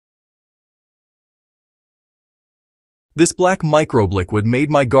This black microbe liquid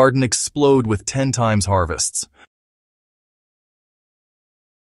made my garden explode with 10 times harvests.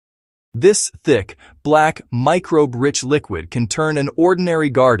 This thick, black, microbe-rich liquid can turn an ordinary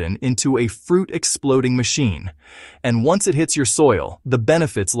garden into a fruit-exploding machine. And once it hits your soil, the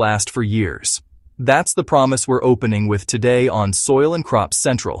benefits last for years. That's the promise we're opening with today on Soil and Crops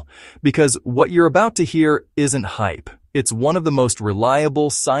Central, because what you're about to hear isn't hype. It's one of the most reliable,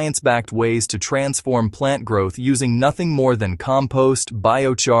 science-backed ways to transform plant growth using nothing more than compost,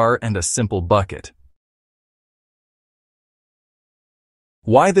 biochar, and a simple bucket.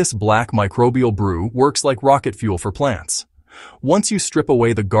 Why this black microbial brew works like rocket fuel for plants. Once you strip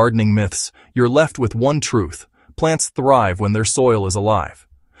away the gardening myths, you're left with one truth: plants thrive when their soil is alive.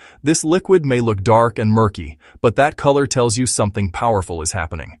 This liquid may look dark and murky, but that color tells you something powerful is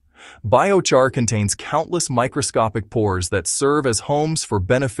happening. Biochar contains countless microscopic pores that serve as homes for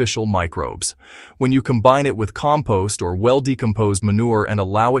beneficial microbes. When you combine it with compost or well-decomposed manure and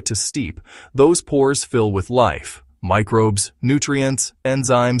allow it to steep, those pores fill with life. Microbes, nutrients,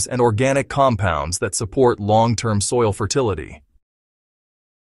 enzymes, and organic compounds that support long-term soil fertility.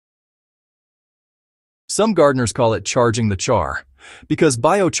 Some gardeners call it charging the char, because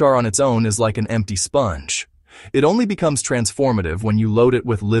biochar on its own is like an empty sponge. It only becomes transformative when you load it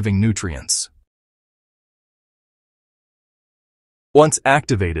with living nutrients. Once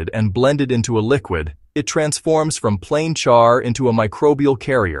activated and blended into a liquid, it transforms from plain char into a microbial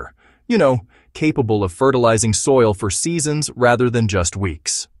carrier, capable of fertilizing soil for seasons rather than just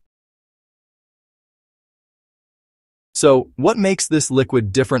weeks. So, what makes this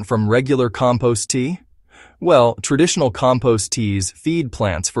liquid different from regular compost tea? Well, traditional compost teas feed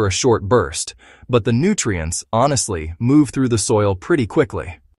plants for a short burst, but the nutrients, honestly, move through the soil pretty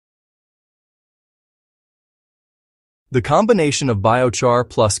quickly. The combination of biochar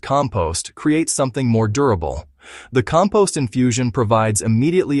plus compost creates something more durable. The compost infusion provides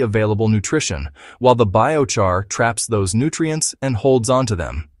immediately available nutrition, while the biochar traps those nutrients and holds onto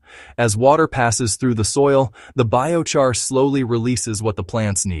them. As water passes through the soil, the biochar slowly releases what the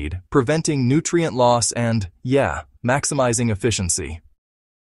plants need, preventing nutrient loss and, maximizing efficiency.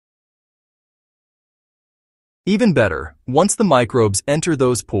 Even better, once the microbes enter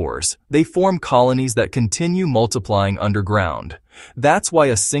those pores, they form colonies that continue multiplying underground. That's why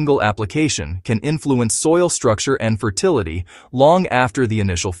a single application can influence soil structure and fertility long after the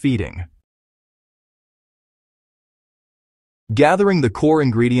initial feeding. Gathering the core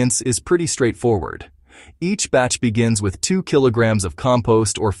ingredients is pretty straightforward. Each batch begins with 2 kilograms of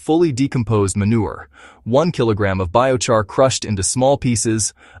compost or fully decomposed manure, 1 kilogram of biochar crushed into small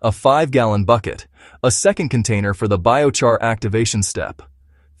pieces, a 5-gallon bucket, a second container for the biochar activation step,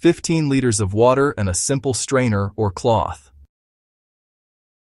 15 liters of water, and a simple strainer or cloth.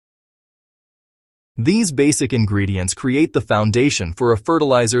 These basic ingredients create the foundation for a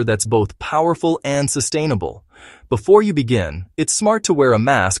fertilizer that's both powerful and sustainable. Before you begin, it's smart to wear a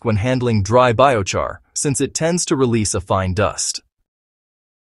mask when handling dry biochar, since it tends to release a fine dust.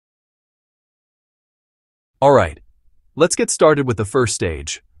 Alright, let's get started with the first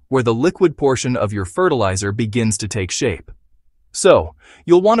stage, where the liquid portion of your fertilizer begins to take shape. So,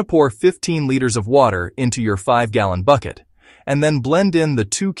 you'll want to pour 15 liters of water into your 5-gallon bucket, and then blend in the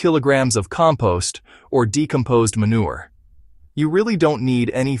 2 kilograms of compost or decomposed manure. You really don't need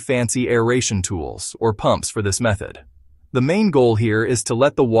any fancy aeration tools or pumps for this method. The main goal here is to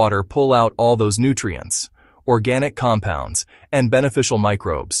let the water pull out all those nutrients, organic compounds, and beneficial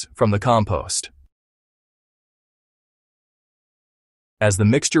microbes from the compost. As the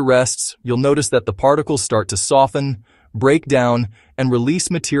mixture rests, you'll notice that the particles start to soften, break down, and release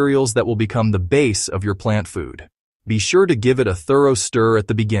materials that will become the base of your plant food. Be sure to give it a thorough stir at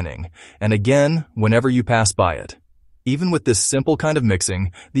the beginning, and again whenever you pass by it. Even with this simple kind of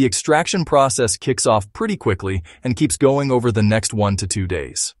mixing, the extraction process kicks off pretty quickly and keeps going over the next 1 to 2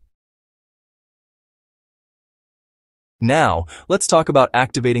 days. Now, let's talk about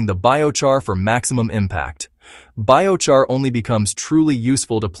activating the biochar for maximum impact. Biochar only becomes truly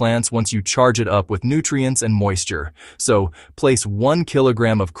useful to plants once you charge it up with nutrients and moisture. So, place 1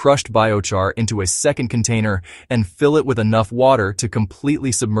 kilogram of crushed biochar into a second container and fill it with enough water to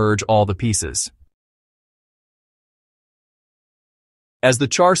completely submerge all the pieces. As the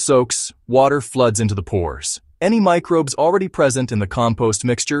char soaks, water floods into the pores. Any microbes already present in the compost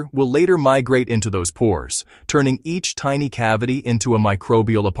mixture will later migrate into those pores, turning each tiny cavity into a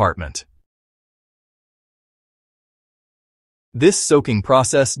microbial apartment. This soaking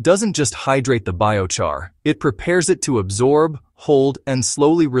process doesn't just hydrate the biochar, it prepares it to absorb, hold, and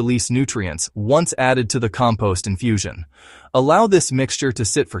slowly release nutrients once added to the compost infusion. Allow this mixture to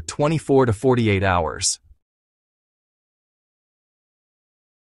sit for 24 to 48 hours.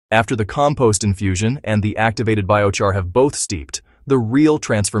 After the compost infusion and the activated biochar have both steeped, the real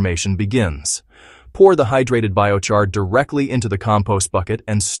transformation begins. Pour the hydrated biochar directly into the compost bucket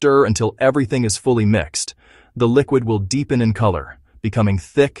and stir until everything is fully mixed. The liquid will deepen in color, becoming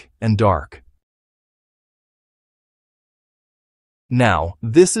thick and dark. Now,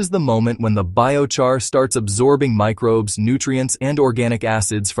 this is the moment when the biochar starts absorbing microbes, nutrients, and organic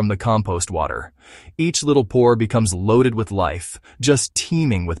acids from the compost water. Each little pore becomes loaded with life, just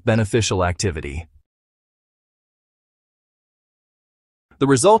teeming with beneficial activity. The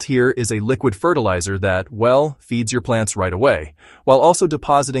result here is a liquid fertilizer that, well, feeds your plants right away, while also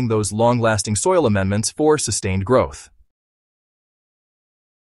depositing those long-lasting soil amendments for sustained growth.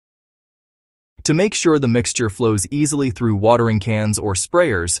 To make sure the mixture flows easily through watering cans or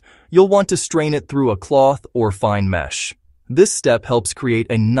sprayers, you'll want to strain it through a cloth or fine mesh. This step helps create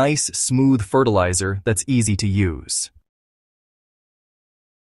a nice, smooth fertilizer that's easy to use.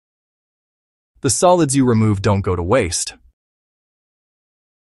 The solids you remove don't go to waste.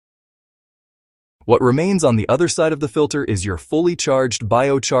 What remains on the other side of the filter is your fully charged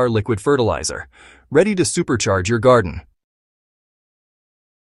biochar liquid fertilizer, ready to supercharge your garden.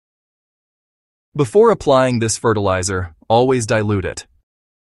 Before applying this fertilizer, always dilute it.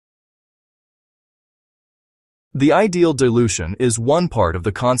 The ideal dilution is 1 part of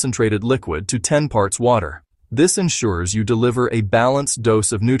the concentrated liquid to 10 parts water. This ensures you deliver a balanced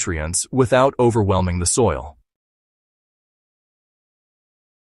dose of nutrients without overwhelming the soil.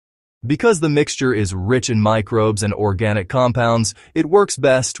 Because the mixture is rich in microbes and organic compounds, it works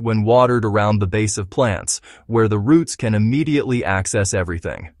best when watered around the base of plants, where the roots can immediately access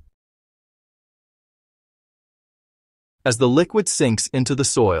everything. As the liquid sinks into the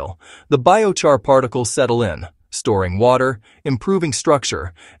soil, the biochar particles settle in, storing water, improving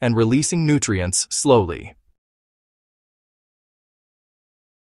structure, and releasing nutrients slowly.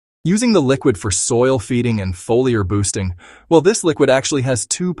 Using the liquid for soil feeding and foliar boosting, well, this liquid actually has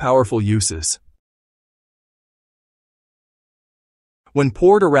 2 powerful uses. When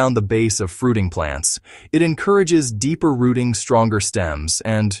poured around the base of fruiting plants, it encourages deeper rooting, stronger stems,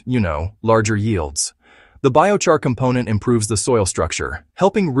 and, larger yields. The biochar component improves the soil structure,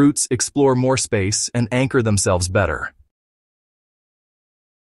 helping roots explore more space and anchor themselves better.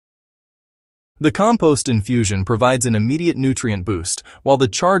 The compost infusion provides an immediate nutrient boost, while the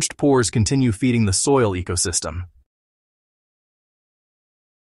charged pores continue feeding the soil ecosystem.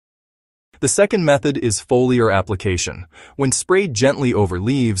 The second method is foliar application. When sprayed gently over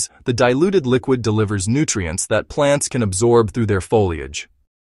leaves, the diluted liquid delivers nutrients that plants can absorb through their foliage.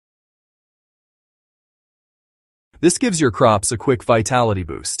 This gives your crops a quick vitality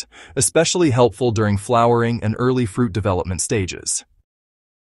boost, especially helpful during flowering and early fruit development stages.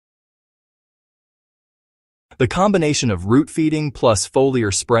 The combination of root feeding plus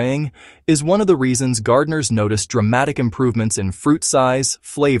foliar spraying is one of the reasons gardeners notice dramatic improvements in fruit size,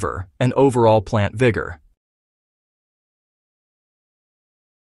 flavor, and overall plant vigor.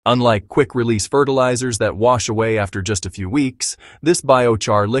 Unlike quick-release fertilizers that wash away after just a few weeks, this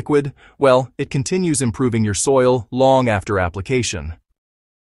biochar liquid, well, it continues improving your soil long after application.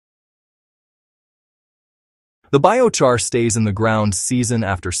 The biochar stays in the ground season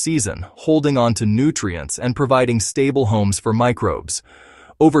after season, holding on to nutrients and providing stable homes for microbes.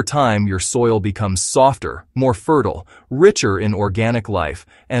 Over time, your soil becomes softer, more fertile, richer in organic life,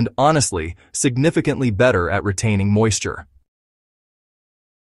 and honestly, significantly better at retaining moisture.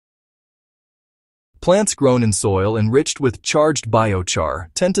 Plants grown in soil enriched with charged biochar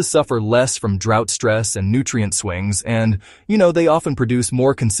tend to suffer less from drought stress and nutrient swings, and, they often produce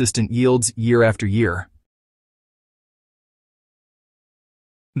more consistent yields year after year.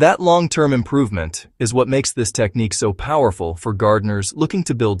 That long-term improvement is what makes this technique so powerful for gardeners looking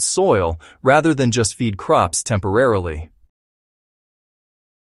to build soil rather than just feed crops temporarily.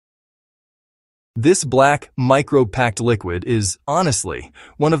 This black, microbe-packed liquid is, honestly,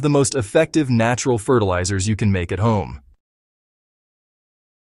 one of the most effective natural fertilizers you can make at home.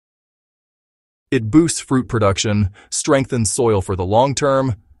 It boosts fruit production, strengthens soil for the long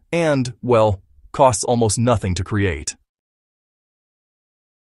term, and, well, costs almost nothing to create.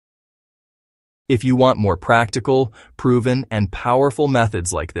 If you want more practical, proven, and powerful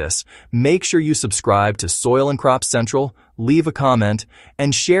methods like this, make sure you subscribe to Soil and Crop Central, leave a comment,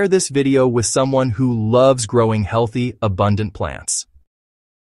 and share this video with someone who loves growing healthy, abundant plants.